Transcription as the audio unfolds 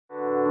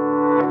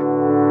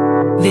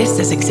This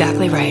is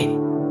exactly right.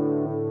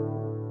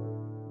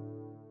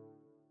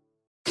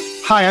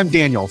 Hi, I'm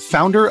Daniel,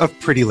 founder of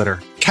Pretty Litter.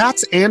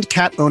 Cats and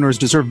cat owners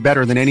deserve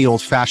better than any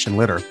old-fashioned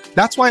litter.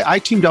 That's why I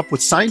teamed up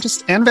with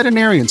scientists and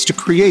veterinarians to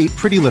create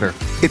Pretty Litter.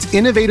 Its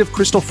innovative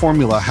crystal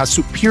formula has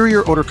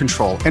superior odor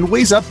control and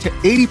weighs up to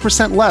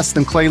 80% less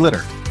than clay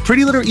litter.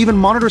 Pretty Litter even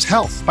monitors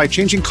health by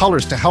changing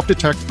colors to help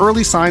detect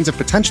early signs of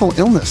potential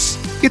illness.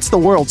 It's the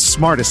world's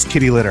smartest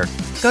kitty litter.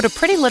 Go to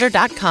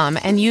prettylitter.com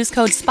and use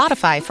code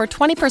SPOTIFY for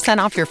 20%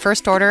 off your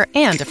first order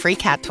and a free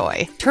cat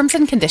toy. Terms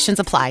and conditions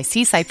apply.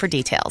 See site for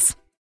details.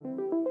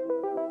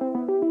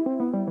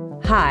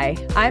 Hi,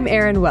 I'm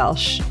Erin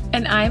Welsh.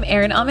 And I'm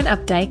Erin Alman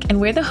Updike, and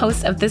we're the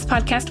hosts of This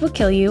Podcast Will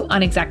Kill You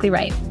on Exactly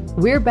Right.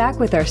 We're back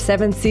with our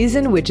 7th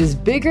season, which is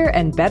bigger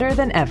and better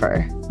than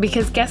ever.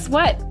 Because guess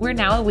what? We're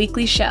now a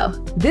weekly show.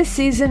 This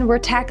season, we're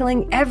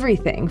tackling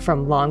everything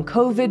from long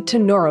COVID to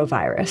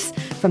norovirus,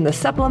 from the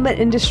supplement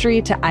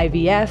industry to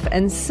IVF,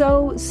 and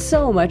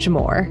so much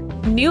more.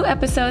 New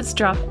episodes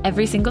drop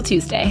every single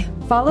Tuesday.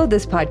 Follow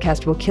This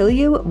Podcast Will Kill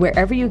You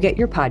wherever you get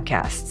your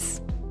podcasts.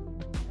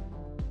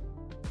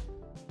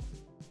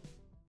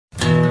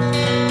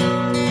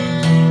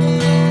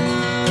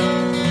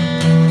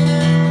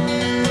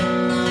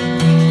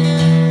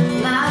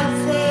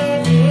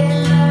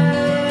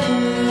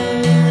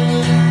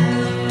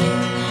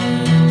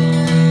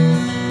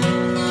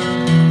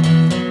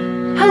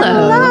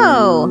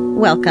 Hello.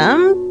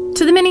 Welcome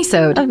To the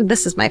Minisode. Oh,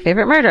 this is my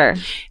favorite murder.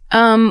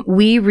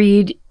 We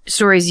read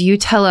stories you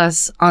tell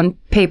us on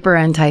paper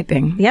and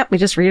typing. Yep, we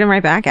just read them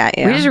right back at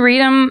you. We just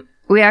read them.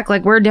 We act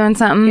like we're doing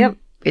something. Yep.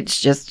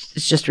 It's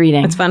just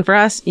reading. It's fun for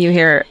us. You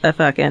hear a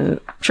fucking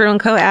True &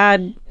 Co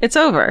ad, it's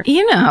over.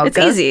 You know how it's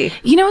easy.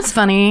 You know what's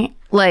funny?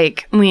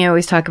 Like, we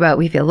always talk about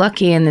we feel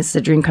lucky and this is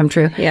a dream come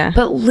true. Yeah.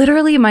 But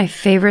literally my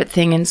favorite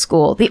thing in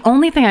school, the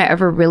only thing I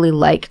ever really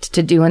liked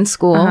to do in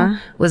school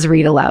was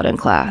read aloud in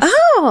class.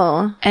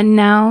 Oh. And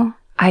now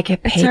I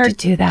get paid to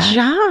do that.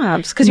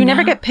 Jobs. Because you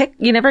never get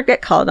picked, you never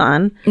get called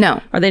on.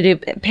 No. Or they do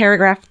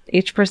paragraph,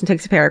 each person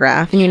takes a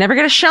paragraph, and you never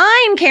get a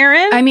shine,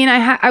 Karen. I mean,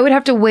 I would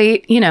have to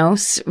wait,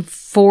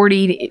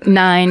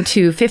 49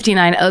 to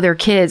 59 other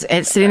kids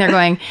and sitting there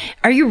going,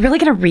 are you really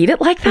going to read it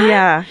like that?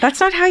 Yeah.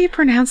 That's not how you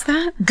pronounce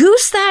that.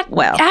 Goose that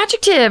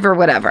adjective or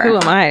whatever. Who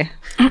am I?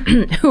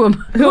 Who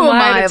am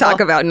I to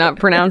talk about not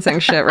pronouncing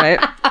shit, right?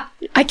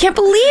 I can't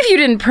believe you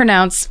didn't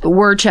pronounce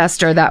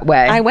Worcester that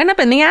way. I went up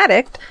in the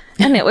attic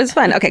and it was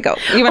fun. Okay, go.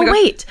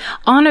 Wait.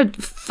 On a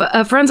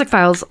Forensic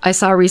Files I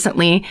saw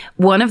recently,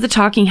 one of the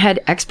talking head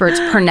experts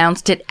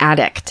pronounced it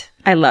addict.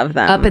 I love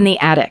them. Up in the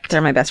attic.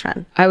 They're my best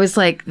friend. I was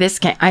like,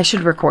 I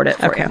should record it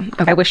for you.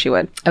 Okay. I wish you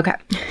would. Okay.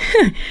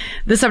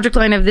 The subject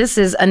line of this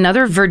is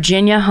another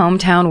Virginia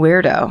hometown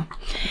weirdo.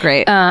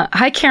 Great.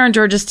 Hi, Karen,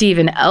 Georgia,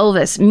 Steven,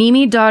 Elvis,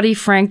 Mimi, Dottie,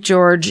 Frank,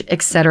 George,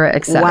 etc.,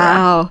 etc.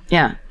 Wow.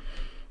 Yeah.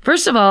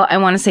 First of all, I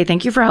want to say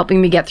thank you for helping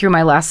me get through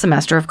my last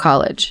semester of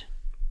college.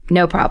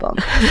 No problem.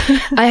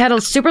 I had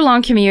a super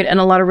long commute and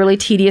a lot of really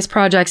tedious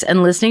projects,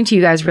 and listening to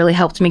you guys really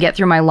helped me get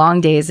through my long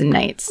days and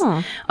nights.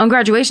 Aww. On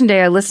graduation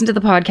day, I listened to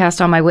the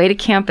podcast on my way to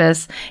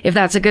campus, if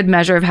that's a good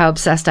measure of how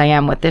obsessed I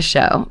am with this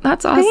show.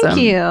 That's awesome. Thank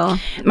you.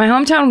 My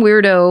hometown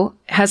weirdo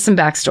has some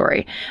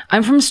backstory.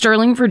 I'm from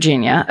Sterling,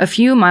 Virginia, a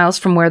few miles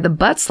from where the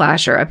butt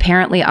slasher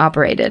apparently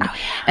operated. Oh,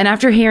 yeah. And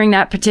after hearing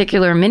that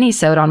particular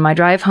minisode on my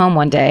drive home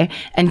one day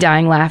and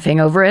dying laughing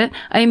over it,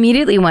 I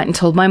immediately went and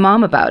told my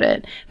mom about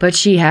it. But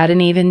she had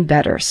an even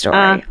better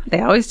story. They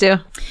always do.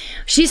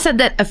 She said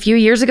that a few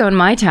years ago in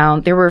my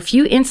town, there were a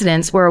few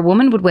incidents where a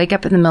woman would wake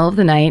up in the middle of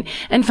the night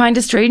and find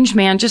a strange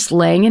man just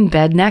laying in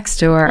bed next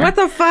to her. What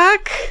the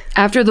fuck?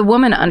 After the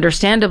woman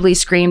understandably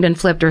screamed and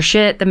flipped her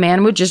shit, the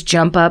man would just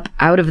jump up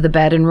out of the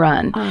bed and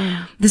run.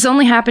 This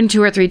only happened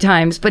 2 or 3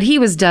 times, but he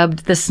was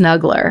dubbed the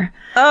Snuggler.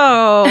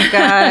 Oh,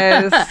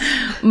 guys.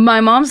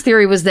 My mom's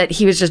theory was that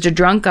he was just a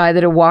drunk guy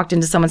that had walked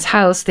into someone's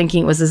house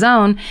thinking it was his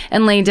own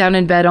and laid down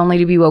in bed only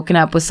to be woken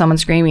up with someone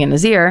screaming in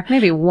his ear.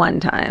 Maybe one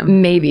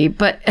time. Maybe,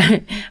 but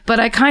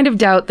I kind of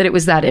doubt that it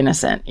was that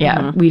innocent.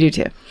 Yeah, we do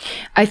too.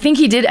 I think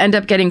he did end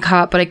up getting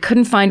caught, but I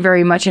couldn't find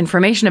very much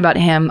information about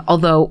him,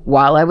 although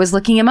while I was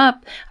looking him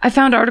up, I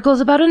found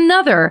articles about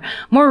another,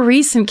 more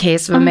recent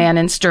case of a man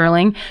in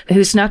Sterling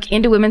who snuck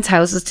into women's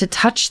houses to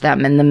touch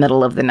them in the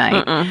middle of the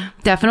night.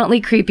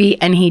 Definitely creepy,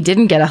 and he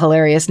didn't get a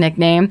hilarious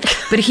nickname,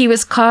 but he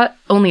was caught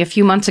only a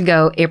few months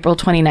ago, April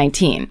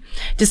 2019.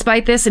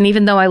 Despite this, and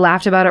even though I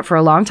laughed about it for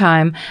a long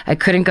time, I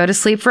couldn't go to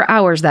sleep for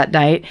hours that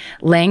night,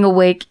 laying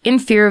awake in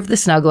fear of the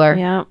Snuggler.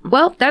 Yeah.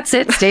 Well, that's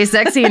it. Stay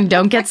sexy and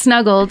don't get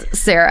snuggled,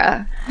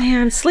 Sarah.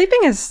 Man, sleeping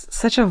is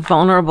such a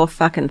vulnerable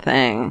fucking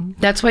thing.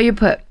 That's why you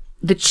put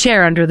the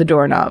chair under the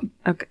doorknob.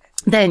 Okay.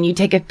 Then you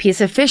take a piece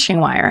of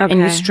fishing wire and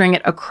you string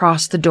it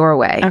across the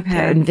doorway,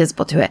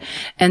 invisible to it.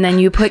 And then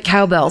you put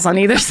cowbells on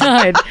either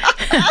side.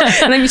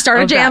 And then you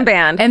start a jam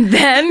band. And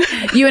then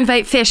you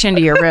invite fish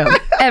into your room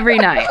every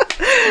night.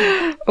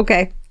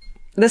 Okay.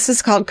 This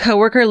is called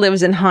Coworker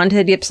Lives in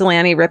Haunted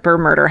Ypsilanti Ripper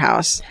Murder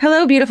House.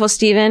 Hello, beautiful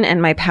Stephen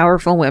and my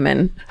powerful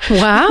women.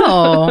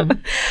 Wow.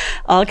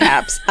 All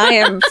caps. I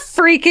am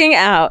freaking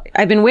out.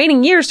 I've been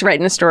waiting years to write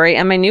in a story,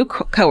 and my new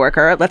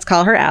coworker, let's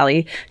call her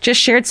Allie,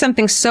 just shared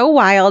something so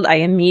wild I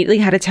immediately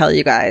had to tell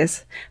you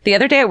guys. The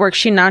other day at work,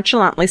 she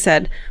nonchalantly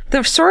said,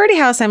 "The sorority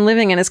house I'm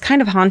living in is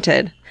kind of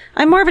haunted."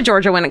 I'm more of a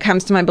Georgia when it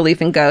comes to my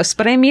belief in ghosts,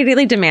 but I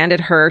immediately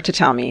demanded her to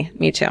tell me.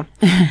 Me too.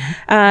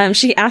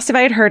 She asked if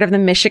I had heard of the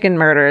Michigan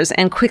murders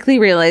and quickly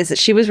realized that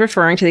she was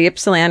referring to the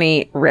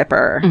Ypsilanti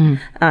Ripper,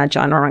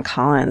 John Norman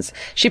Collins.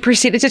 She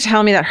proceeded to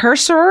tell me that her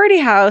sorority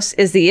house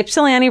is the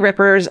Ypsilanti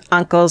Ripper's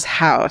uncle's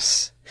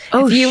house.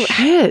 Oh,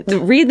 shit.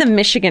 Read The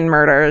Michigan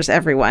Murders,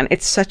 everyone.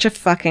 It's such a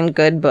fucking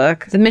good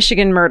book. The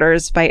Michigan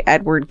Murders by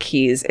Edward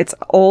Keyes. It's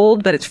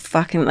old, but it's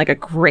fucking like a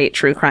great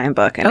true crime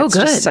book. And it's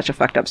just such a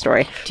fucked up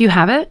story. Do you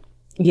have it?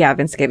 Yeah,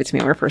 Vince gave it to me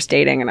when we were first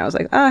dating, and I was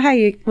like, "Oh,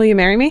 hey, will you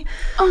marry me?"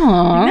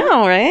 Oh,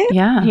 no, right?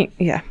 Yeah,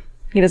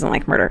 he doesn't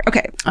like murder.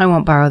 Okay, I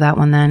won't borrow that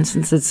one then,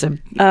 since it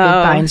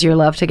binds your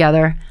love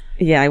together.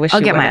 Yeah, I wish I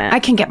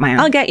can get my own.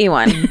 I'll get you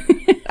one.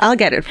 I'll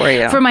get it for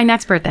you. For my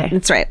next birthday.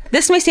 That's right.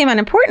 This may seem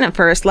unimportant at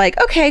first,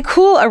 like, okay,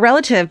 cool, a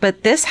relative,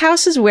 but this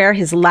house is where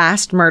his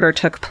last murder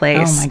took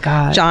place. Oh my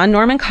God. John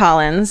Norman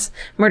Collins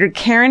murdered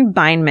Karen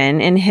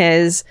Beinman in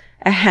his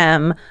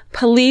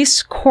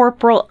police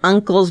corporal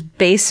uncle's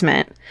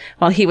basement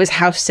while he was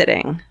house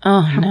sitting.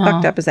 Oh, How no.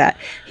 fucked up is that?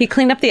 He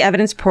cleaned up the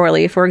evidence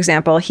poorly. For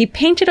example, he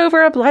painted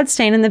over a blood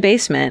stain in the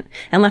basement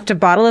and left a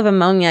bottle of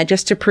ammonia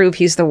just to prove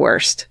he's the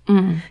worst.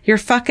 Your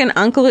fucking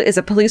uncle is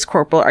a police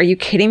corporal. Are you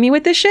kidding me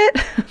with this shit?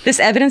 This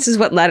evidence is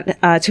what led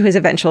to his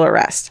eventual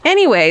arrest.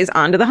 Anyways,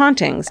 on to the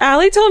hauntings.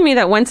 Allie told me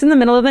that once in the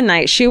middle of the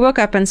night, she woke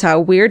up and saw a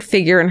weird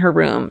figure in her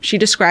room. She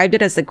described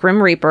it as the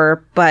Grim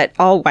Reaper, but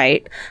all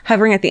white,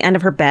 hovering at the end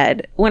of her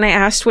bed. When I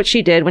asked what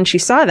she did when she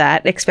saw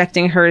that,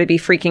 expecting her to be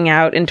freaking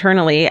out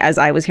internally as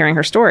I was hearing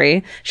her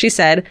story, she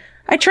said,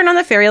 "I turned on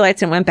the fairy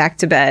lights and went back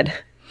to bed."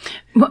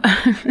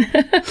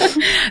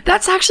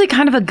 That's actually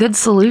kind of a good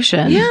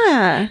solution.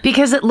 Yeah.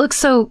 Because it looks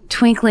so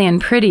twinkly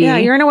and pretty. Yeah,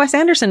 you're in a Wes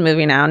Anderson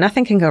movie now.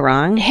 Nothing can go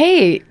wrong.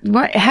 Hey,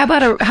 how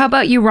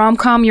about you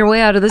rom-com your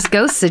way out of this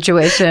ghost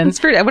situation? It's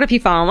pretty. What if you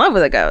fall in love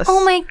with a ghost?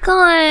 Oh my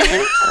God.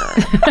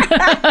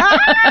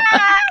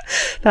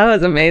 That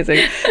was amazing.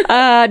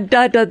 Back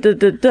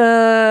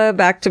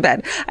to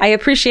bed. I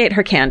appreciate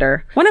her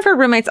candor. One of her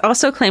roommates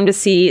also claimed to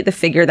see the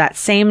figure that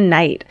same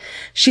night.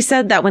 She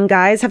said that when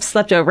guys have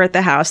slept over at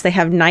the house, they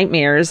have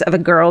nightmares of a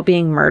girl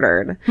being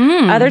murdered.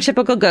 Other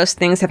typical ghost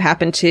things have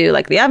happened too,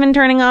 like the oven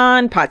turning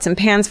on, pots and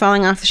pans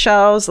falling off the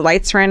shelves,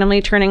 lights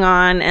randomly turning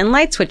on, and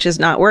light switches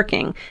not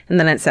working. And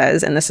then it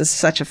says, and this is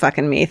such a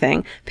fucking me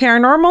thing,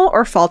 paranormal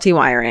or faulty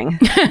wiring.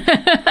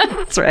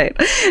 That's right.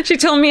 She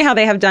told me how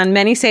they have done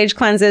many sage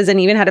cleanses and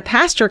even had a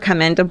pastor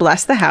come in to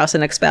bless the house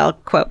and expel,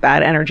 quote,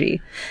 bad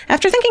energy.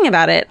 After thinking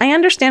about it, I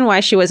understand why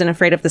she wasn't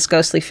afraid of this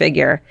ghostly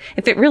figure.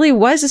 If it really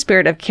was the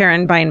spirit of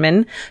Karen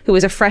Beinman, who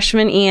was a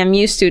freshman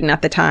EMU student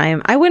at the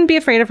time, I wouldn't be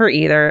afraid of her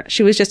either.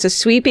 She was just a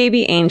sweet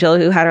baby angel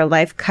who had her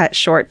life cut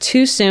short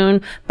too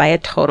soon by a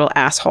total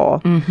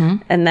asshole.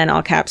 And then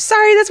all caps,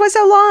 "Sorry, this was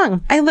so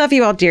long. I love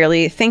you all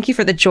dearly. Thank you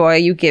for the joy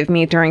you give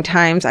me during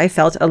times I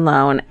felt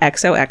alone.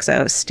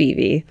 XOXO,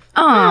 Stevie."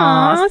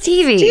 Aw,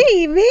 Stevie.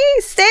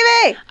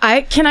 Stevie!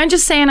 Can I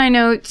just say, and I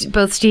know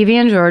both Stevie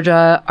and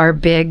Georgia are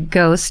big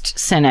ghost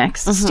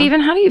cynics. Steven,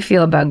 how do you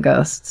feel about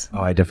ghosts?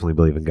 Oh, I definitely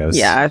believe in ghosts.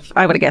 Yeah,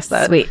 I would have guessed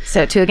that. Sweet.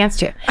 So 2 against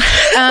 2.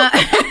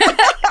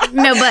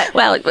 No, but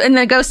Well, and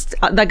the ghost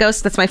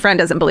that's my friend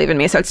doesn't believe in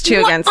me, so it's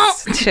 2 against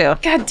 2.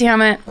 God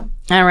damn it.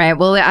 All right.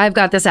 Well, I've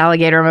got this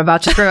alligator I'm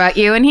about to throw at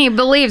you, and he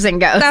believes in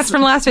ghosts. That's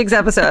from last week's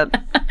episode.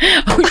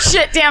 Oh,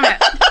 shit. Damn it.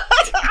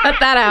 Cut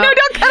that out. No,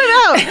 don't cut it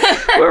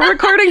out. We're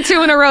recording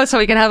 2 in a row so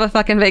we can have a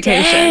fucking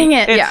vacation. Dang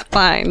it. It's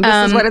fine.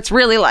 This is what it's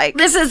really like.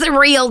 This is a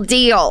real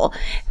deal.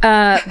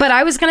 But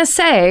I was going to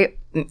say,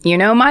 you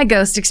know, my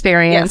ghost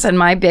experience and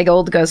my big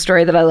old ghost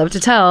story that I love to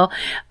tell.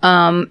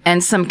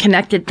 And some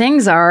connected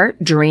things are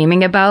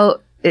dreaming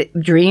about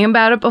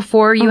it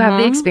before you have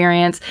the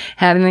experience,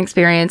 having the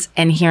experience,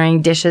 and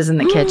hearing dishes in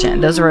the kitchen.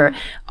 Those were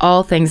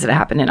all things that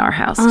happened in our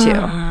house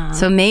too.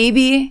 So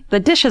maybe The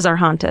dishes are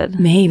haunted.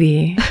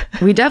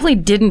 we definitely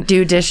didn't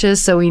do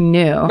dishes, so we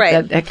knew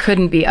that it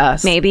couldn't be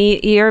us. Maybe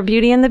you're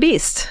Beauty and the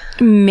Beast.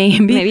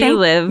 Maybe you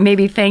live.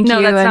 Maybe thank No,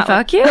 you that's and not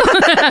fuck you.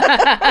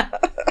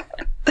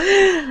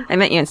 I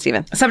meant you and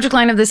Steven. Subject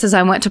line of this is,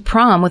 I went to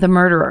prom with a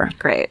murderer.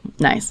 Great.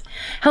 Nice.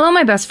 Hello,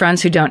 my best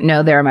friends who don't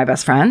know they're my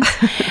best friends.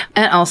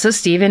 And also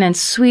Steven and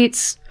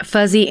sweet,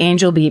 fuzzy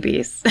angel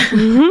BBs.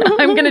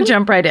 I'm going to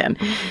jump right in.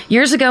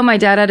 Years ago, my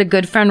dad had a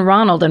good friend,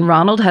 Ronald, and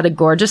Ronald had a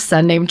gorgeous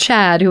son named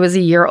Chad, who was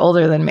a year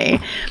older than me.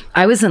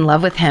 I was in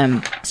love with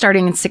him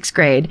starting in 6th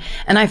grade,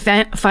 and I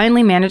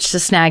finally managed to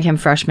snag him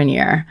freshman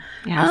year.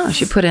 Yes. Oh,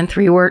 she put in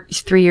 3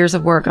 years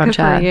of work on Good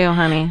Chad. for you,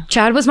 honey.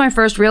 Chad was my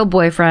first real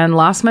boyfriend,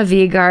 lost my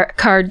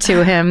card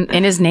to him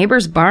in his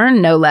neighbor's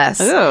barn, no less.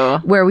 Ooh.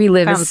 Where we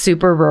live is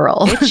super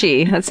rural.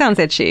 Itchy. That sounds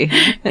itchy.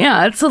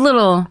 Yeah, it's a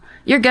little,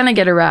 you're gonna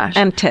get a rash.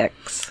 And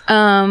ticks.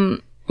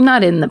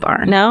 Not in the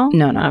barn. No?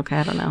 No. Okay,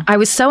 I don't know. I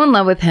was so in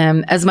love with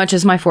him as much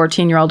as my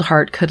 14-year-old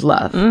heart could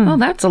love. Oh,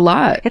 that's a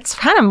lot. It's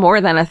kind of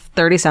more than a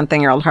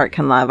 30-something-year-old heart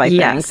can love, I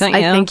Yes, think.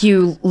 Don't you? I think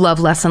you love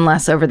less and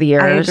less over the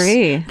years. I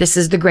agree. This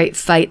is the great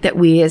fight that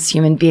we as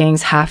human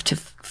beings have to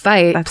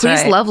fight. That's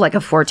Please right. love like a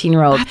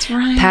 14-year-old. That's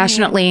right.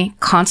 Passionately,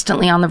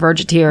 constantly on the verge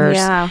of tears.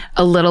 Yeah.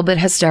 A little bit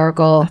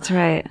hysterical. That's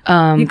right.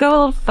 You go a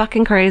little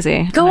fucking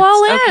crazy. Go That's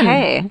all in.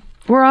 Okay.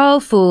 We're all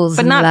fools.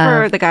 But in not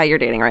love. for the guy you're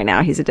dating right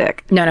now. He's a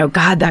dick. No,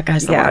 God, that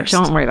guy's the worst.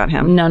 Don't worry about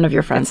him. None of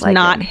your friends It's like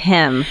not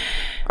him. him.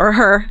 Or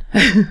her.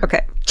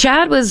 Okay.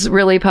 Chad was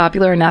really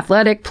popular and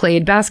athletic,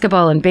 played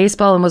basketball and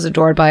baseball, and was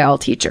adored by all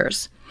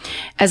teachers.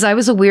 As I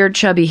was a weird,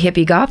 chubby,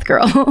 hippie goth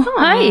girl,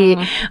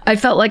 I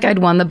felt like I'd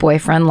won the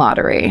boyfriend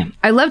lottery.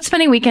 I loved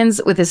spending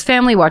weekends with his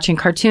family, watching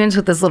cartoons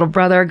with his little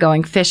brother,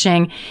 going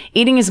fishing,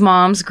 eating his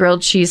mom's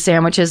grilled cheese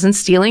sandwiches, and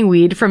stealing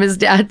weed from his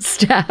dad's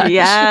stash.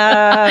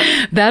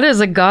 Yeah. That is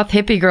a goth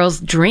hippie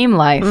girl's dream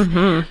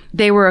life.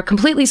 They were a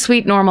completely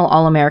sweet, normal,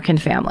 all-American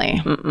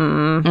family.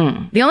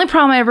 The only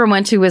prom I ever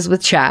went to was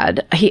with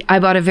Chad. I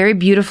bought a very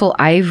beautiful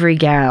ivory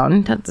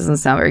gown. That doesn't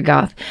sound very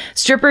goth.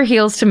 Stripper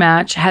heels to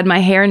match, had my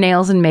hair,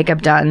 nails, and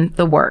makeup done,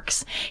 the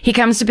works. He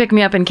comes to pick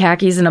me up in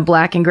khakis and a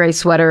black and gray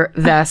sweater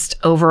vest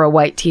over a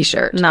white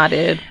t-shirt.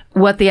 Nodded.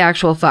 What the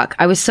actual fuck?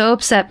 I was so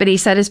upset, but he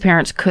said his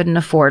parents couldn't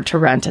afford to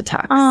rent a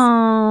tux.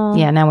 Oh.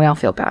 Yeah, now we all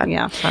feel bad.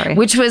 Yeah, sorry.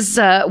 Which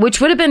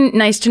would have been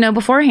nice to know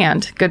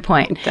beforehand. Good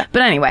point.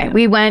 But anyway,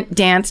 we went,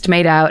 danced,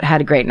 made out,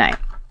 had a great night.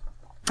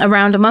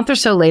 Around a month or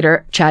so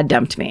later, Chad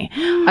dumped me.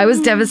 I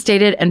was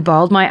devastated and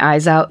bawled my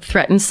eyes out,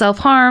 threatened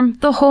self-harm,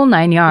 the whole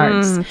 9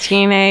 yards.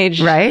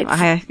 Teenage. Right?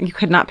 You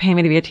could not pay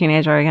me to be a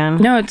teenager again.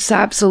 No, it's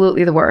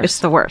absolutely the worst. It's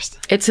the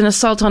worst. It's an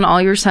assault on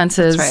all your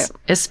senses, That's right.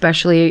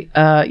 especially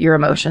your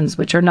emotions,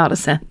 which are not a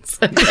sense.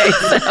 Okay,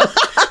 so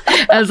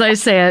as I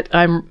say it,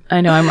 I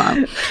know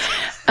I'm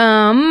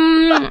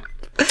wrong.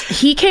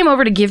 He came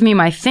over to give me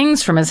my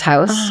things from his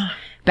house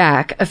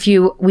back a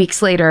few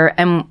weeks later,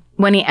 and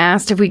when he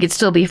asked if we could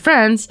still be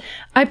friends,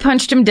 I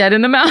punched him dead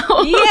in the mouth. Yeah.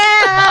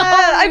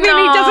 I mean,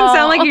 he doesn't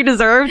sound like you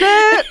deserved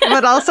it,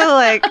 but also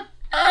like,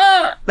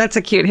 that's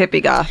a cute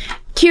hippie goth.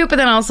 Cute, but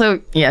then also,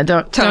 yeah,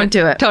 don't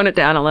do it. Tone it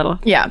down a little.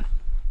 Yeah.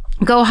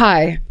 Go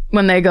high.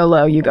 When they go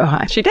low, you go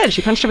high. She did.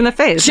 She punched him in the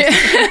face.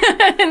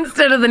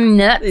 Instead of the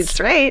nuts.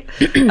 That's right.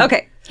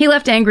 Okay. He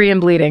left angry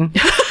and bleeding.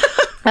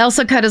 I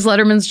also cut his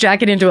Letterman's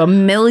jacket into a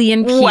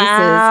million pieces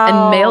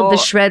and mailed the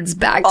shreds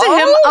back to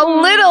him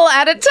a little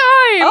at a time.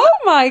 Oh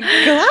my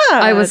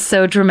God. I was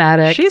so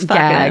dramatic. She's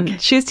fucking,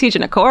 she's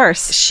teaching a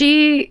course.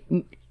 She's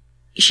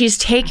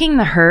taking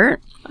the hurt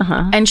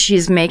and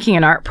she's making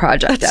an art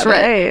project of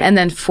it. And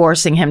then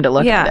forcing him to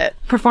look at it.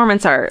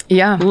 Performance art.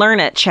 Yeah. Learn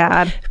it,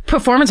 Chad.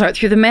 Performance art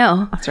through the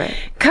mail. That's right.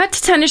 Cut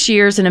to 10-ish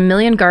years and a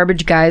million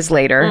garbage guys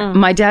later,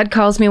 my dad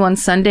calls me one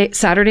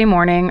Saturday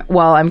morning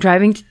while I'm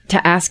driving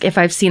to ask if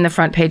I've seen the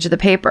front page of the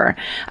paper.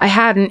 I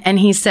hadn't, and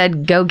he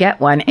said, go get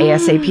one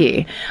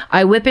ASAP.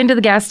 I whip into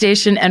the gas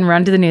station and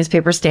run to the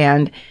newspaper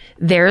stand.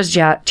 There's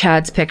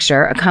Chad's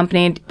picture,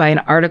 accompanied by an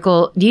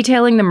article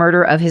detailing the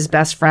murder of his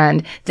best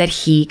friend that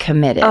he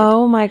committed.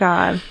 Oh my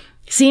God.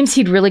 Seems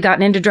he'd really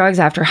gotten into drugs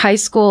after high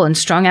school and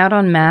strung out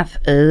on meth.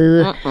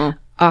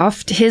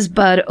 Offed his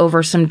bud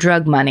over some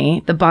drug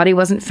money. The body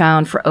wasn't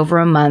found for over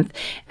a month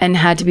and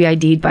had to be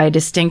ID'd by a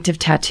distinctive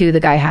tattoo the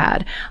guy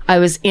had. I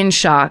was in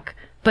shock,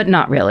 but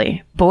not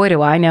really. Boy,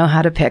 do I know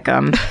how to pick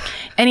 'em.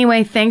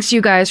 Anyway, thanks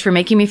you guys for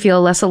making me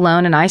feel less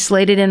alone and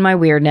isolated in my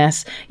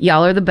weirdness.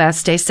 Y'all are the best.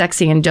 Stay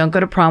sexy and don't go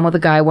to prom with a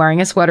guy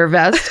wearing a sweater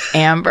vest.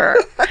 Amber.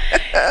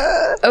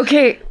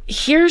 Okay,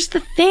 here's the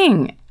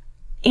thing.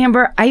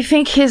 Amber, I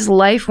think his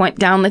life went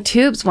down the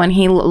tubes when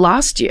he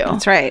lost you.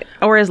 That's right.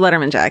 Or his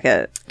Letterman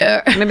jacket.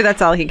 Maybe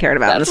that's all he cared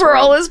about. That's where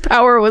all his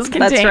power was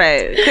contained. That's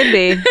right. Could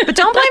be. But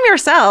don't blame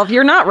yourself.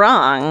 You're not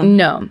wrong.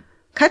 No.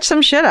 Catch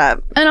some shit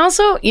up. And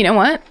also, you know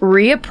what?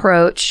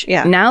 Reapproach.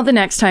 Yeah. Now the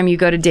next time you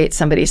go to date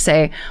somebody,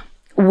 say,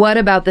 what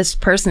about this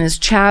person is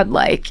Chad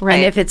like? Right.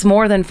 And if it's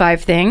more than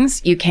 5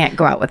 things, you can't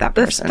go out with that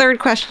person. The third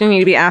question you need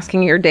to be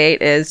asking your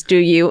date is, do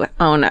you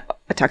own a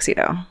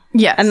tuxedo?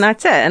 Yes. And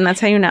that's it. And that's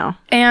how you know.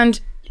 And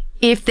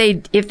if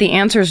the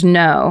answer is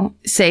no,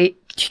 say,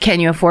 can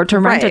you afford to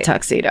rent a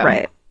tuxedo?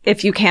 Right.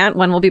 If you can't,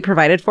 one will be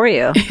provided for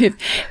you.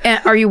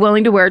 And are you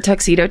willing to wear a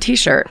tuxedo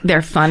t-shirt?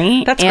 They're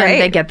funny. That's and great.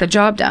 They get the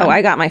job done. Oh,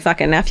 I got my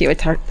fucking nephew a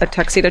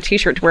tuxedo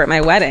t-shirt to wear at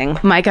my wedding.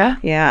 Micah?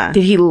 Yeah.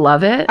 Did he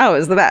love it? Oh, it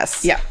was the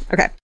best. Yeah.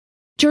 Okay.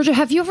 Georgia,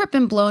 have you ever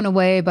been blown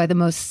away by the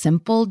most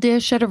simple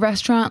dish at a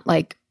restaurant,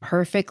 like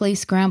perfectly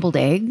scrambled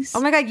eggs?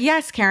 Oh my God,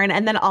 yes, Karen.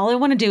 And then all I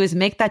want to do is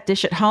make that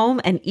dish at home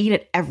and eat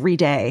it every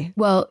day.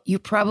 Well, you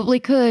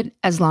probably could,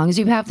 as long as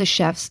you have the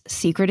chef's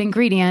secret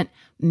ingredient,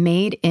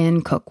 Made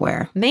in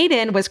Cookware. Made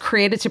In was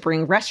created to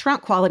bring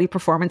restaurant quality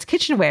performance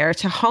kitchenware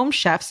to home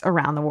chefs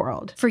around the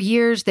world. For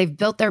years, they've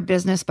built their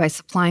business by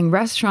supplying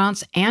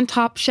restaurants and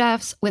top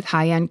chefs with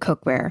high-end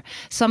cookware.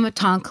 Some of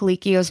Tom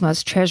Colicchio's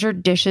most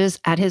treasured dishes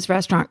at his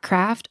restaurant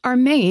Craft are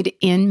made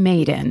in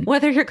Made In.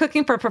 Whether you're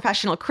cooking for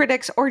professional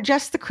critics or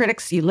just the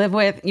critics you live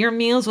with, your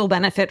meals will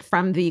benefit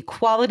from the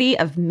quality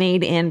of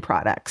Made In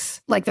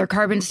products. Like their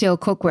carbon steel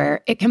cookware,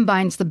 it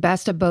combines the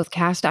best of both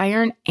cast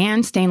iron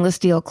and stainless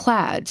steel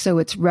clad, so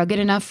it's rugged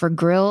enough for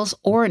grills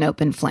or an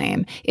open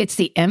flame. It's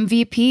the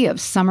MVP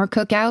of summer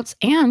cookouts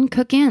and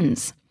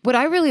cook-ins. What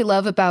I really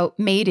love about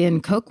Made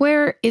In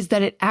Cookware is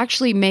that it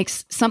actually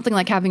makes something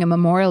like having a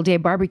Memorial Day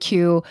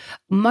barbecue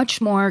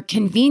much more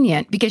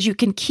convenient because you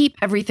can keep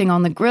everything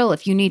on the grill.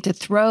 If you need to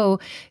throw,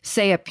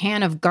 say, a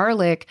pan of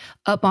garlic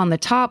up on the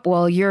top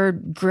while you're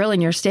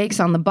grilling your steaks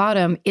on the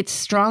bottom, it's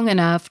strong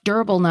enough,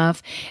 durable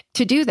enough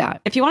to do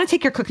that. If you want to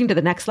take your cooking to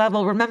the next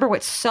level, remember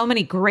what so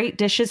many great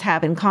dishes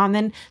have in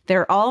common.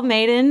 They're all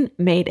made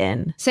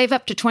in. Save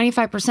up to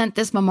 25%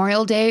 this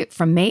Memorial Day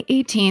from May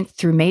 18th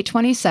through May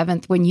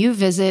 27th when you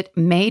visit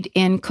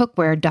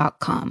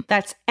madeincookware.com.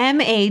 That's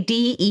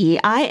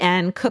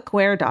MADEIN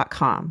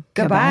cookware.com.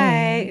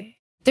 Goodbye.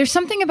 There's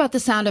something about the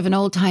sound of an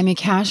old-timey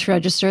cash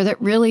register that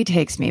really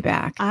takes me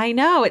back. I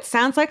know. It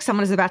sounds like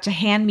someone is about to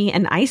hand me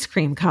an ice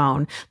cream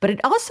cone, but it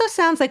also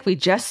sounds like we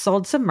just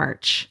sold some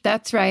merch.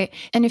 That's right.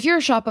 And if you're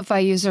a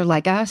Shopify user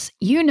like us,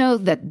 you know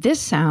that this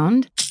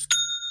sound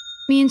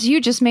means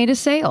you just made a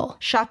sale.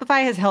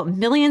 Shopify has helped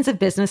millions of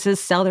businesses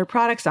sell their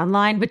products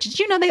online, but did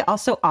you know they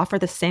also offer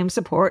the same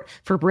support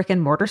for brick and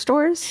mortar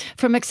stores?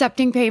 From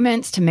accepting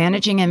payments to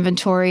managing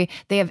inventory,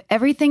 they have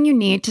everything you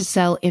need to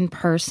sell in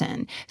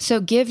person.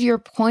 So give your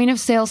point of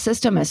sale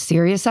system a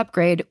serious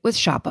upgrade with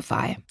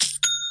Shopify.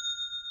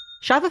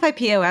 Shopify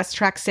POS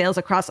tracks sales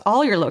across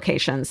all your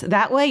locations.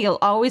 That way, you'll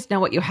always know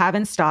what you have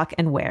in stock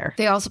and where.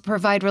 They also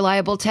provide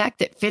reliable tech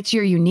that fits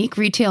your unique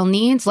retail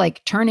needs,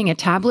 like turning a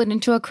tablet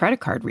into a credit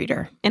card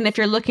reader. And if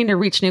you're looking to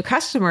reach new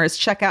customers,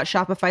 check out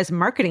Shopify's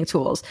marketing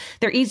tools.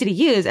 They're easy to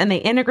use, and they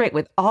integrate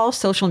with all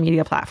social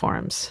media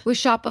platforms. With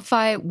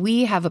Shopify,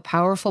 we have a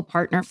powerful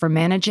partner for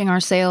managing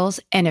our sales.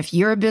 And if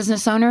you're a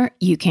business owner,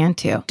 you can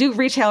too. Do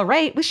retail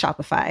right with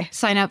Shopify.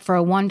 Sign up for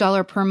a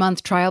 $1 per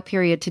month trial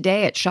period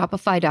today at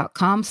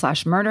shopify.com/murder.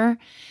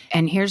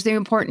 And here's the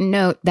important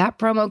note, that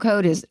promo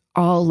code is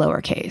all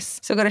lowercase.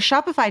 So go to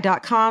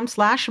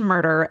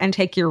shopify.com/murder and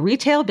take your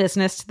retail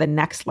business to the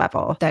next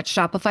level. That's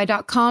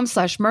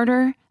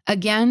shopify.com/murder.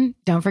 Again,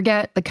 don't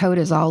forget, the code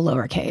is all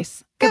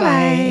lowercase.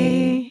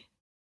 Goodbye.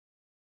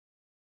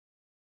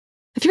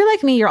 If you're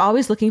like me, you're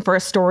always looking for a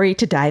story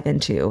to dive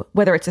into.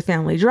 Whether it's a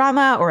family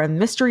drama or a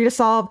mystery to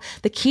solve,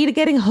 the key to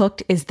getting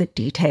hooked is the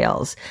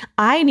details.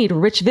 I need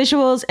rich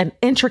visuals and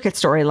intricate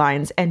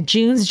storylines, and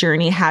June's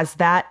Journey has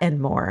that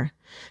and more.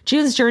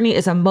 June's Journey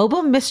is a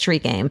mobile mystery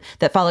game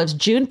that follows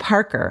June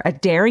Parker, a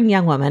daring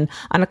young woman,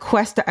 on a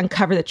quest to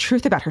uncover the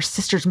truth about her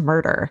sister's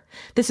murder.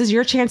 This is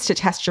your chance to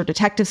test your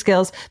detective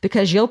skills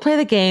because you'll play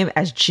the game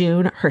as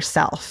June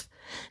herself.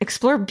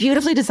 Explore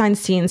beautifully designed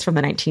scenes from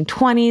the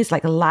 1920s,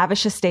 like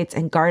lavish estates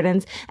and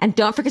gardens, and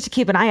don't forget to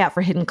keep an eye out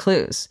for hidden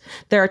clues.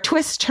 There are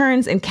twists,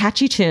 turns, and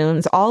catchy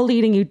tunes, all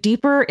leading you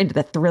deeper into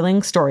the thrilling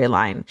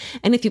storyline.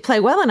 And if you play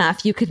well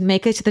enough, you could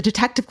make it to the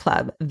Detective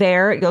Club.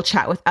 There, you'll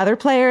chat with other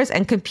players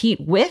and compete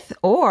with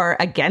or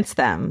against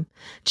them.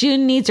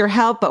 June needs your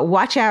help, but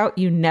watch out,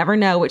 you never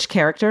know which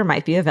character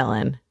might be a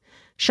villain.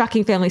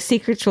 Shocking family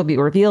secrets will be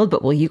revealed,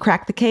 but will you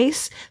crack the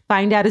case?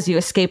 Find out as you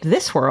escape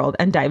this world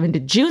and dive into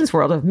June's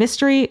world of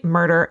mystery,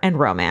 murder, and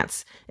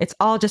romance. It's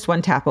all just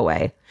one tap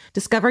away.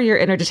 Discover your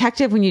inner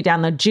detective when you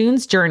download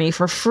June's Journey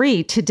for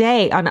free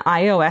today on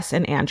iOS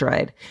and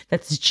Android.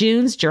 That's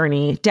June's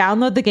Journey.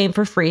 Download the game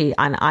for free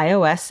on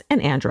iOS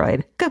and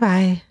Android.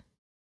 Goodbye.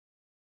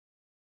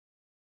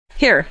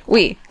 Here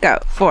we go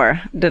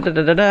for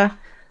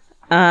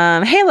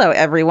hello,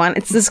 everyone.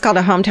 This is called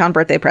a hometown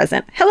birthday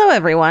present. Hello,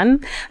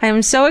 everyone. I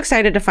am so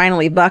excited to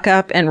finally buck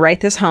up and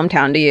write this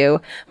hometown to you.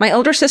 My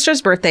older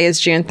sister's birthday is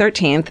June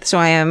 13th, so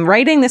I am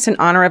writing this in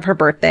honor of her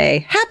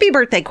birthday. Happy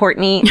birthday,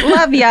 Courtney.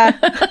 Love ya.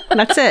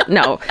 That's it.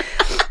 No.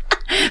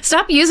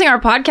 Stop using our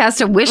podcast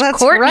to wish That's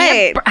Courtney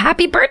right. a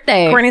happy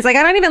birthday. Courtney's like,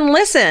 I don't even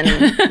listen.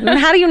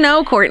 How do you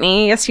know,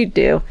 Courtney? Yes, you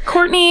do.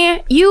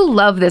 Courtney, you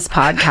love this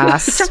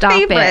podcast. It's your Stop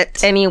favorite.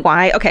 it.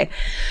 Anyway, okay.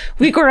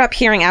 We grew up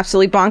hearing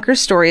absolutely bonkers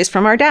stories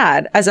from our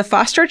dad. As a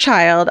foster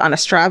child on a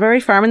strawberry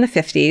farm in the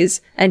 50s,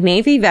 a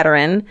Navy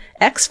veteran,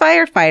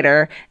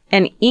 ex-firefighter,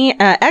 an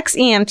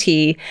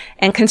ex-EMT,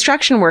 and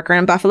construction worker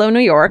in Buffalo, New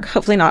York.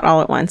 Hopefully not all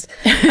at once.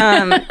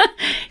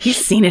 He's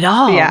seen it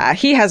all. Yeah,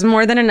 he has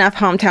more than enough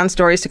hometown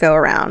stories to go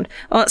around.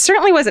 Well, it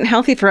certainly wasn't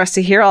healthy for us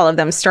to hear all of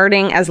them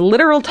starting as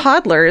literal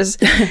toddlers.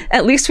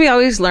 At least we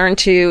always learned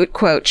to,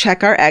 quote,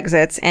 check our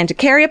exits and to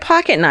carry a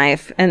pocket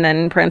knife. And then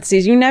in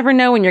parentheses, you never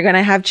know when you're going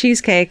to have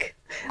cheesecake.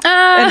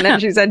 And then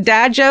she said,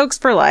 dad jokes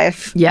for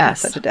life.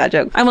 Yes. Such a dad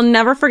joke. I will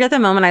never forget the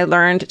moment I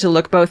learned to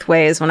look both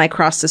ways when I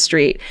crossed the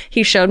street.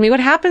 He showed me what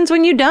happens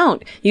when you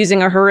don't,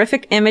 using a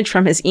horrific image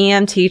from his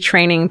EMT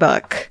training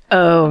book.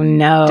 Oh,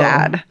 no.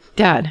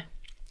 Dad.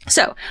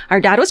 So,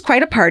 our dad was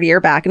quite a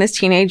partier back in his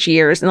teenage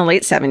years in the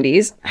late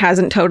 70s.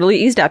 Hasn't totally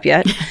eased up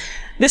yet.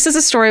 This is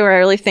a story where I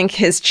really think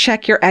his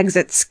check your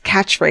exits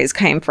catchphrase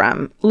came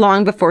from,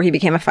 long before he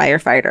became a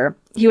firefighter.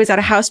 He was at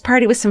a house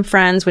party with some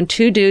friends when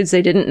 2 dudes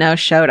they didn't know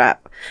showed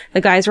up.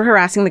 The guys were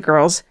harassing the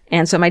girls,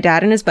 and so my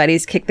dad and his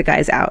buddies kicked the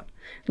guys out.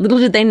 Little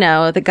did they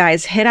know, the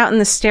guys hid out in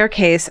the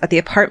staircase at the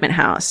apartment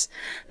house.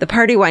 The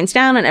party winds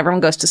down and everyone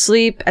goes to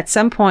sleep. At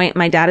some point,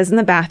 my dad is in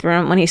the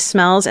bathroom when he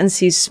smells and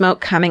sees smoke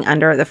coming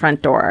under the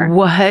front door.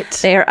 What?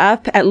 They are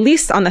up at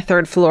least on the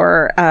 3rd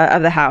floor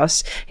of the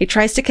house. He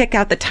tries to kick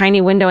out the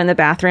tiny window in the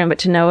bathroom, but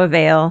to no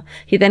avail.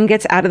 He then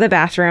gets out of the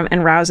bathroom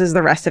and rouses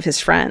the rest of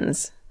his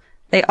friends.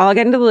 They all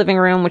get into the living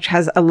room, which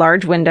has a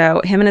large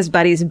window. Him and his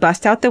buddies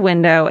bust out the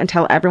window and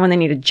tell everyone they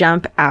need to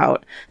jump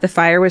out. The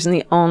fire was in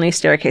the only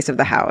staircase of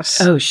the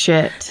house. Oh,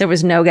 shit. There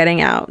was no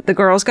getting out. The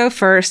girls go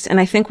first, and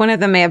I think one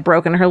of them may have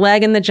broken her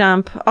leg in the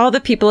jump. All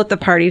the people at the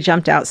party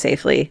jumped out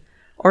safely.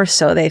 Or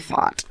so they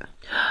thought.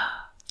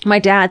 My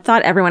dad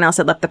thought everyone else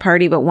had left the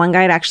party, but one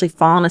guy had actually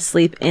fallen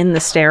asleep in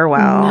the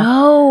stairwell.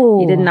 No.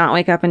 He did not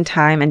wake up in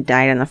time and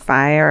died in the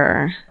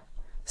fire.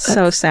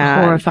 So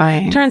sad.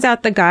 Horrifying. Turns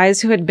out the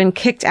guys who had been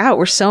kicked out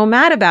were so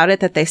mad about it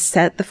that they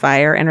set the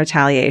fire in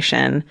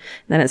retaliation. And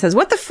then it says,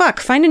 what the fuck?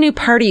 Find a new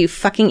party, you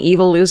fucking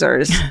evil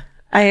losers.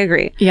 I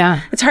agree.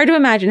 Yeah. It's hard to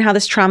imagine how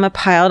this trauma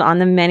piled on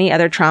the many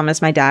other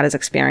traumas my dad has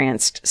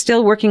experienced.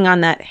 Still working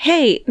on that,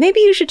 hey, maybe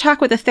you should talk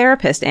with a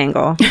therapist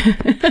angle.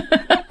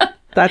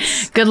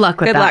 That's good luck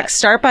with that. Good luck.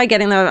 Start by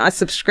getting them a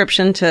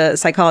subscription to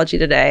Psychology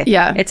Today.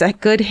 Yeah. It's a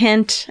good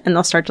hint and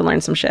they'll start to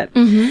learn some shit.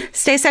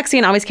 Stay sexy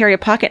and always carry a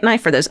pocket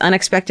knife for those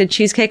unexpected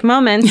cheesecake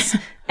moments.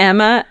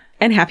 Emma,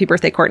 and happy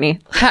birthday, Courtney.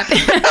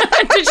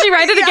 Did she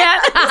write it again?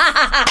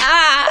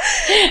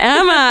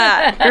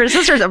 Emma, your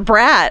sister's a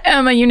brat.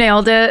 Emma, you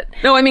nailed it.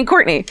 No, I mean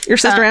Courtney. Your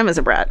sister Emma's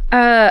a brat.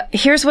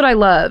 Here's what I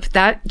love.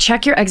 That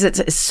check your exits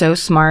is so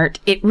smart.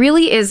 It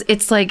really is.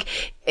 It's like,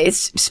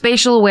 it's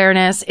spatial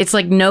awareness. It's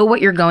like, know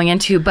what you're going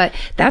into. But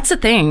that's the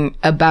thing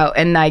about,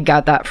 and I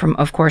got that from,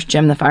 of course,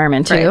 Jim the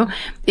fireman too,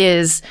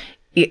 is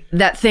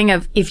that thing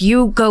of, if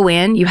you go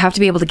in, you have to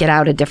be able to get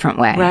out a different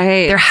way.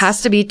 Right. There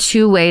has to be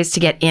 2 ways to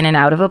get in and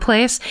out of a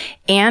place.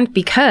 And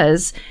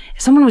because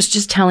someone was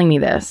just telling me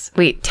this.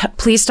 Wait,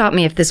 please stop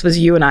me if this was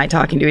you and I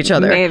talking to each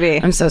other.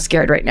 Maybe. I'm so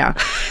scared right now.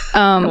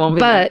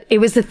 But it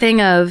was the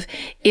thing of,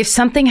 if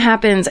something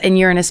happens and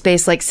you're in a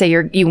space, like say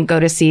you can go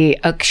to see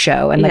a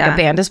show and like a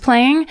band is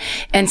playing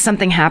and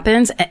something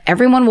happens,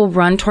 everyone will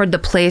run toward the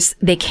place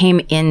they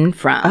came in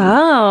from.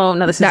 Oh,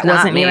 no, this is that not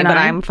wasn't me, you and but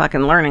I. I'm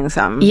fucking learning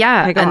some.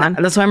 Yeah. Okay, go on.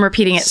 That's why I'm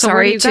repeating it. So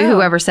where do Sorry you to go?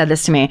 whoever said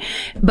this to me.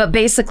 But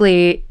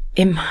basically,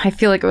 I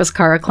feel like it was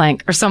Cara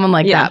Clank or someone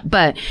like that.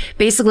 But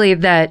basically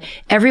that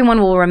everyone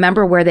will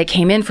remember where they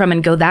came in from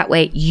and go that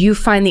way. You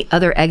find the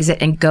other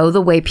exit and go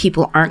the way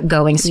people aren't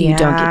going so you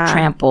don't get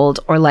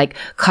trampled or like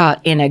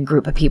caught in a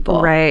group of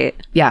people. Right.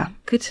 Yeah.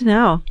 Good to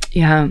know.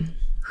 Yeah.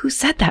 Who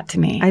said that to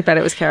me? I bet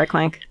it was Cara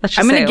Clank.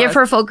 I'm going to give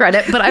her full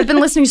credit, but I've been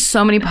listening to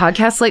so many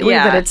podcasts lately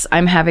that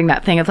I'm having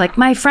that thing of like,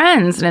 my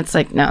friends. And it's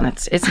like, no,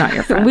 it's not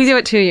your friends. We do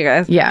it too, you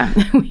guys. Yeah.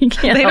 We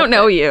can't. They don't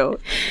know you.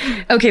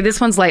 Okay,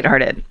 this one's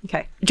lighthearted.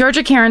 Okay.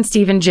 Georgia, Karen,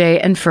 Stephen, Jay,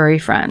 and furry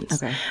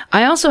friends. Okay.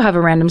 I also have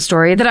a random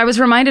story that I was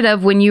reminded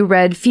of when you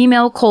read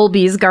Female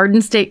Colby's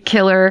Garden State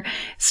Killer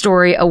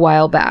story a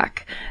while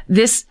back.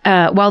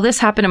 While this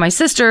happened to my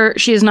sister,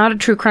 she is not a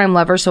true crime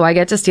lover, so I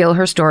get to steal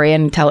her story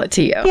and tell it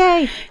to you.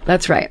 Yay.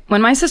 That's right.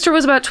 When my sister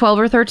was about 12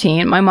 or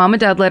 13, my mom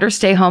and dad let her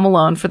stay home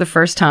alone for the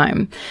first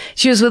time.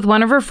 She was with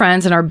one of her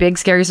friends in our big,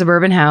 scary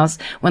suburban house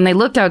when they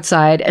looked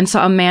outside and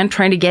saw a man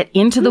trying to get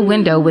into the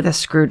window with a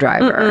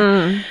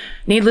screwdriver.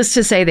 Needless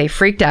to say, they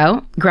freaked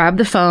out, grabbed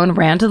the phone,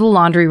 ran to the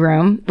laundry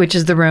room, which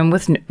is the room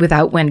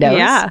without windows.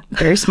 Yeah.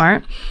 Very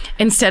smart.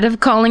 Instead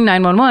of calling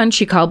 911,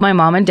 she called my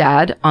mom and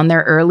dad on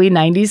their early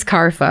 90s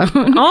car phone.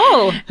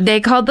 Oh. They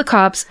called the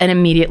cops and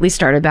immediately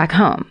started back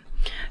home.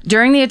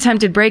 During the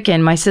attempted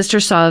break-in, my sister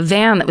saw a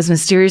van that was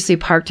mysteriously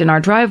parked in our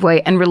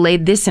driveway and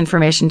relayed this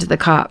information to the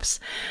cops.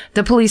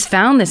 The police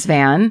found this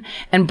van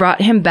and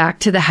brought him back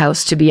to the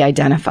house to be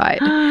identified.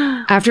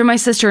 After my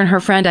sister and her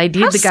friend ID'd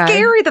the guy... How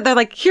scary that they're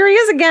like, here he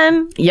is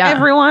again. Yeah.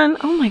 Everyone.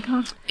 Oh my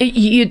God.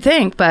 You'd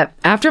think, but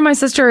after my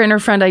sister and her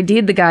friend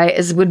ID'd the guy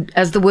as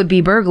the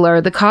would-be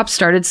burglar, the cops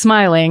started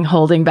smiling,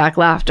 holding back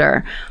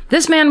laughter.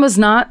 This man was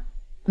not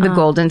the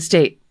Golden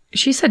State...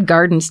 She said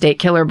Garden State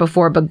Killer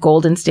before, but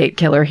Golden State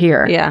Killer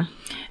here. Yeah.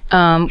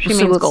 She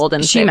means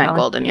Golden. She meant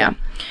Golden, yeah.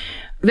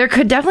 There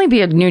could definitely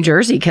be a New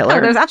Jersey killer.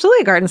 Oh, there's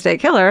absolutely a Garden State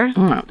Killer.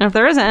 And if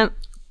there isn't,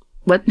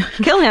 what?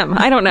 Kill him.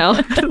 I don't know.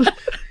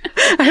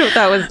 I hope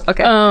that was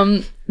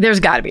okay. There's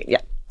got to be.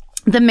 Yeah.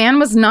 The man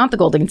was not the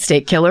Golden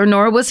State Killer,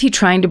 nor was he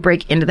trying to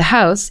break into the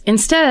house.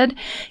 Instead,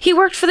 he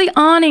worked for the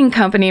awning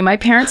company my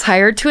parents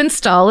hired to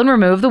install and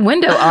remove the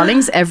window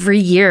awnings every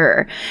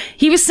year.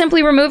 He was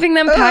simply removing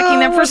them, packing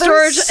them for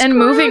storage, and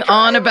moving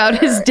on about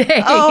his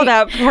day. Oh,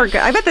 that poor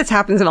guy. I bet this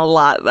happens in a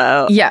lot,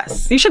 though.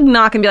 Yes. You should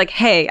knock and be like,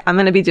 hey, I'm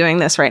going to be doing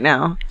this right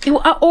now.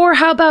 Or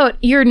how about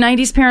your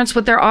 90s parents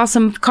with their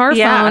awesome car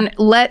phone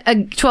let a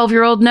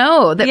 12-year-old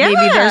know that maybe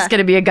there's going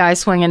to be a guy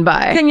swinging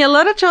by? Can you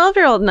let a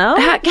 12-year-old know?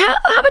 How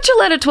about you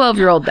let a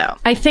 12-year-old know?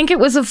 I think it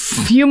was a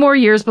few more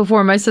years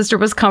before my sister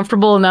was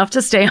comfortable enough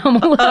to stay home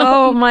alone.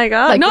 Oh my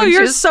God. No,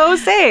 you're so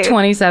safe.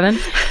 27.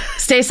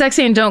 Stay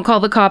sexy and don't call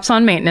the cops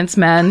on maintenance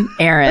men.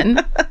 Aaron.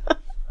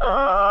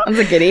 I'm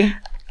a giddy.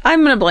 I'm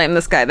going to blame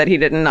this guy that he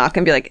didn't knock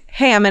and be like,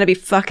 hey, I'm going to be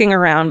fucking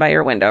around by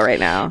your window right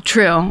now.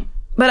 True.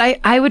 But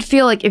I would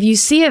feel like if you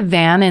see a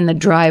van in the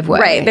driveway.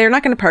 Right. They're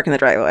not going to park in the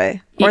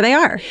driveway. Or they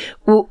are.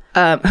 Well,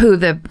 who,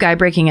 the guy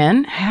breaking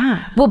in?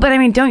 Yeah. Well, but I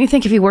mean, don't you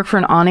think if you work for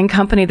an awning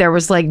company, there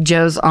was like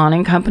Joe's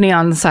Awning Company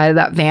on the side of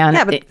that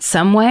van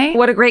some way?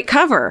 What a great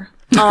cover.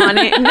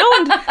 Awning. There's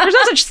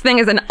no such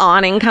thing as an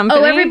awning company.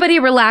 Oh, everybody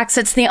relax.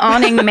 It's the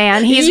awning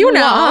man. He's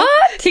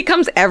what? He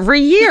comes every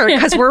year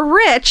because we're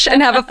rich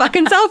and have a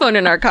fucking cell phone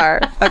in our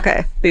car.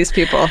 Okay, these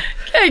people.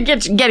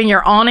 Getting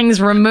your awnings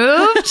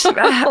removed?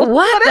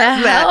 What the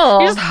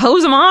hell? You just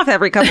hose them off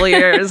every couple of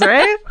years,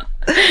 right?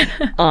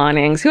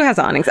 Awnings. Who has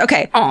awnings?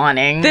 Okay.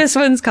 Awnings. This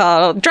one's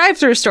called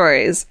Drive-Thru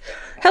Stories.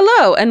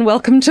 Hello and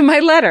welcome to my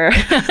letter.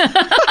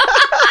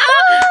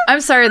 I'm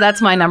sorry,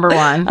 that's my number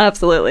one.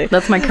 Absolutely.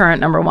 That's my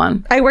current number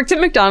one. I worked at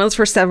McDonald's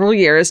for several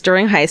years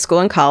during high school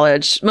and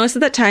college. Most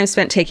of that time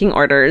spent taking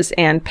orders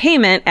and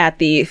payment at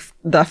the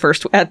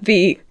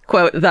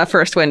quote, the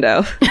first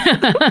window.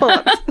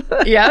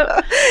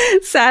 Yep.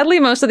 Sadly,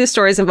 most of these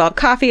stories involve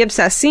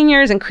coffee-obsessed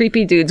seniors and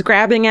creepy dudes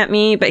grabbing at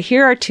me, but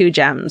here are 2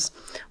 gems.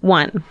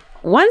 1.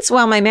 Once,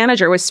 while my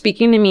manager was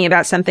speaking to me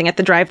about something at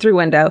the drive-thru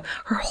window,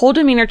 her whole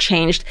demeanor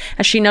changed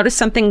as she noticed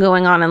something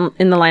going on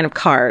in the line of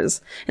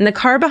cars. In the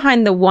car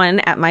behind the one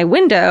at my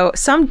window,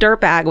 some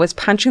dirtbag was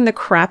punching the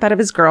crap out of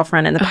his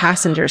girlfriend in the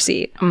passenger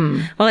seat.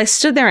 While I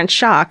stood there in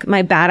shock,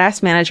 my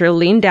badass manager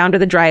leaned down to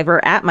the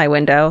driver at my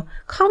window,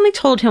 calmly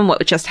told him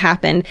what just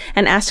happened,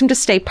 and asked him to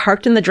stay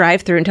parked in the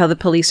drive-thru until the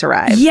police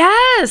arrived.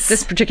 Yes!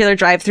 This particular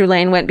drive-thru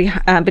lane went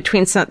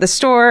between the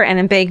store and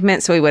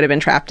embankment, so he would have been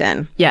trapped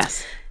in.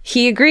 Yes.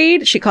 He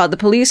agreed. She called the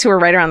police, who were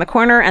right around the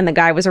corner, and the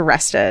guy was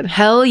arrested.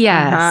 Hell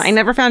yes. I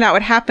never found out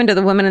what happened to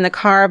the woman in the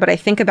car, but I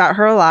think about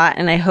her a lot,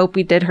 and I hope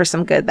we did her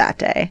some good that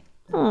day.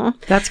 Aww.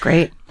 That's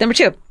great. Number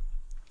 2.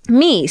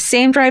 Me,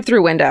 same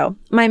drive-through window.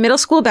 My middle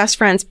school best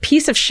friend's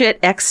piece of shit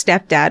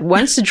ex-stepdad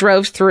once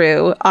drove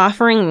through,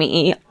 offering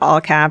me,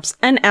 all caps,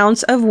 an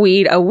ounce of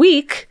weed a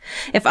week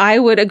if I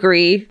would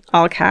agree,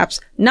 all caps,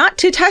 not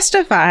to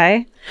testify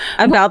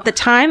about the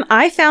time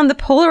I found the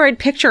Polaroid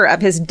picture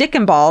of his dick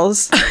and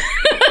balls.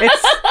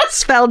 It's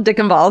spelled dick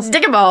and balls.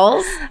 Dick and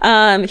balls.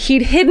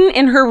 He'd hidden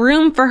in her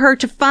room for her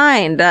to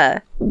find.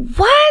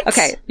 What?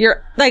 Okay,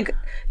 you're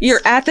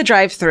at the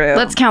drive-thru.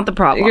 Let's count the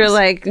problems. You're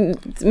like,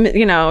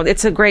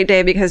 it's a great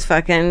day because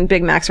fucking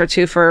Big Macs are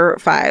 2 for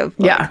 $5.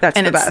 Yeah. That's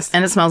the best.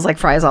 And it smells like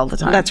fries all the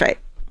time. That's right.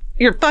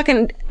 You're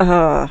fucking,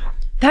 and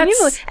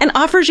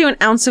offers you an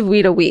ounce of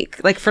weed a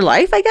week. Like for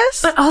life, I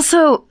guess? But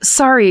also,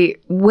 sorry,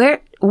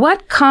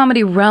 what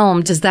comedy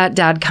realm does that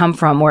dad come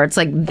from where it's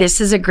like, this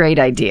is a great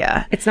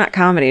idea? It's not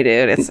comedy,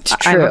 dude. It's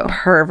true. I'm a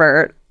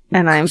pervert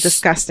and I'm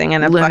disgusting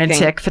and a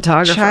lunatic fucking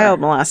photographer. Child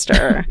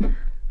molester.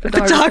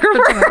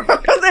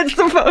 Photographer. It's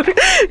the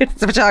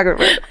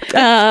photographer. It's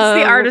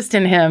the artist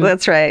in him.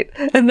 That's right.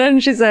 And then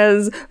she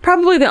says,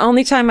 probably the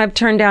only time I've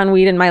turned down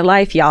weed in my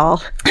life,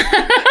 y'all.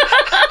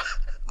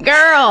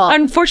 Girl.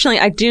 Unfortunately,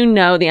 I do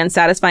know the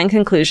unsatisfying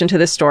conclusion to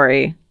the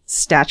story.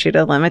 Statute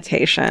of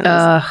limitations.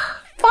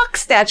 Fuck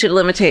statute of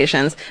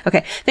limitations.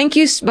 Okay. Thank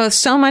you both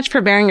so much for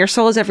bearing your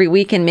souls every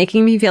week and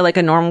making me feel like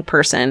a normal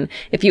person.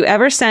 If you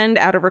ever send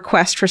out a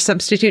request for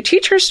substitute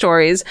teacher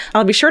stories,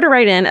 I'll be sure to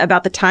write in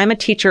about the time a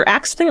teacher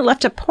accidentally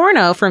left a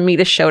porno for me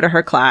to show to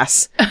her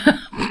class.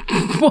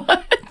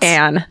 What?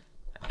 Anne,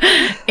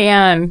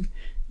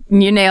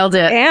 you nailed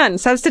it. Anne,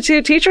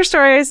 substitute teacher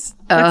stories.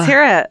 Let's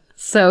hear it.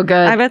 So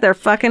good. I bet they're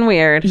fucking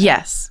weird.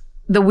 Yes.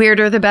 The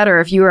weirder, the better.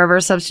 If you were ever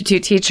a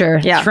substitute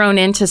teacher thrown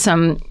into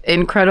some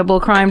incredible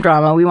crime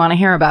drama, we want to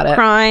hear about it.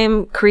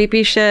 Crime,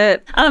 creepy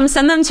shit.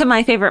 Send them to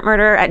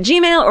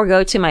myfavoritemurder@gmail.com or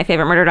go to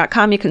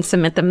myfavoritemurder.com. You can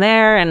submit them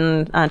there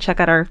and check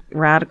out our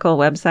radical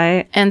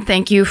website. And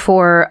thank you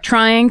for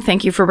trying.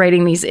 Thank you for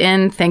writing these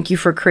in. Thank you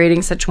for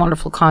creating such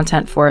wonderful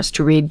content for us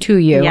to read to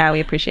you. Yeah, we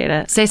appreciate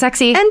it. Stay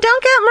sexy. And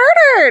don't get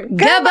murdered.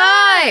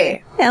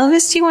 Goodbye.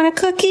 Elvis, do you want a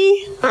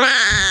cookie?